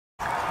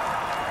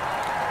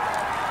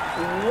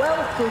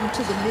Welcome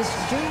to the Miss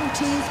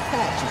Juneteenth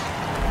pageant.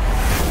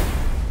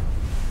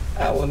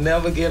 I will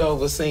never get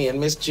over seeing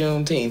Miss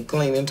Juneteenth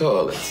cleaning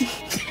toilets.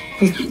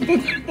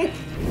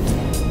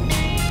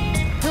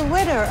 The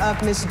winner of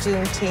Miss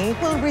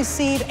Juneteenth will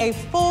receive a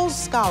full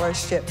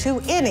scholarship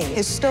to any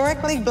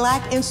historically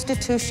Black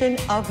institution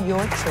of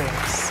your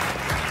choice.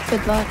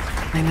 Good luck.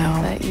 I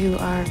know that you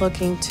are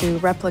looking to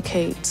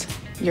replicate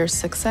your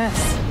success.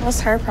 What's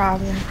her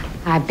problem?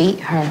 I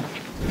beat her.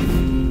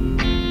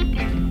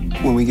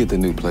 When we get the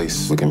new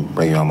place, we can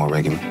bring you on more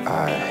regular.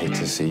 I hate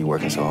to see you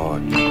working so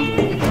hard.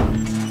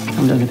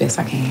 I'm doing the best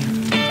I can.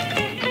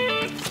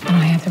 I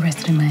don't have the rest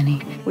of the money.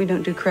 We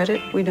don't do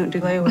credit. We don't do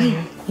layaway.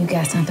 You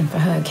got something for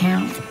her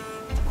account?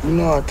 You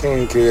know I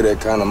can't carry that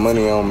kind of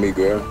money on me,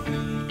 girl.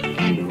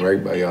 I'll be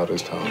right by y'all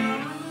this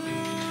time.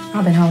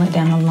 I've been holding it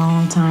down a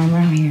long time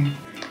around here.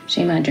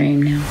 She my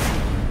dream now.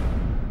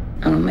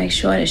 I'm gonna make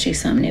sure that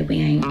she's something that we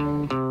ain't.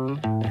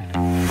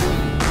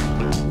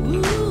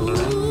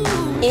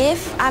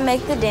 If I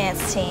make the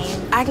dance team,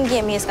 I can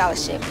get me a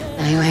scholarship. I ain't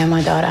gonna have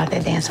my daughter out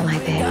there dancing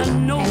like that.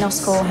 Ain't no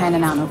school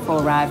handing out no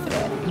full ride for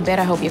that. You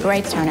better hope your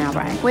grades turn out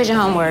right. Where's your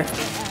homework?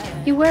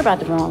 You worry about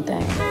the wrong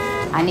thing.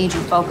 I need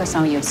you focused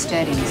on your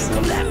studies.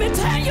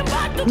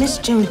 Miss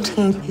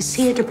Juneteenth is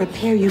here to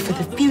prepare you for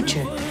the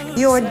future.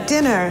 Your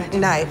dinner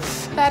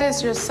knife. That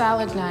is your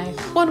salad knife.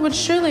 One would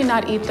surely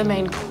not eat the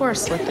main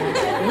course with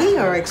that. We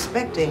are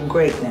expecting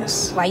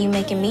greatness. Why you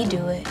making me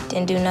do it?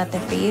 Didn't do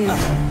nothing for you.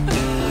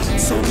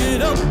 So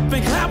get up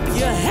and clap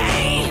your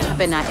hands. I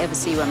better not ever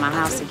see you at my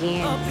house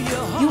again.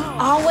 You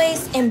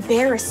always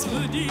embarrass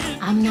me.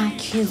 I'm not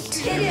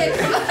cute.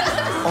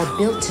 Or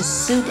built to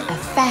suit a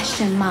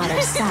fashion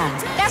model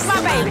size. That's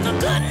my baby.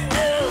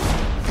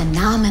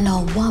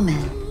 Phenomenal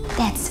woman.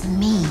 That's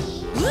me.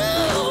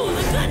 Ooh,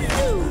 the good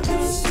news.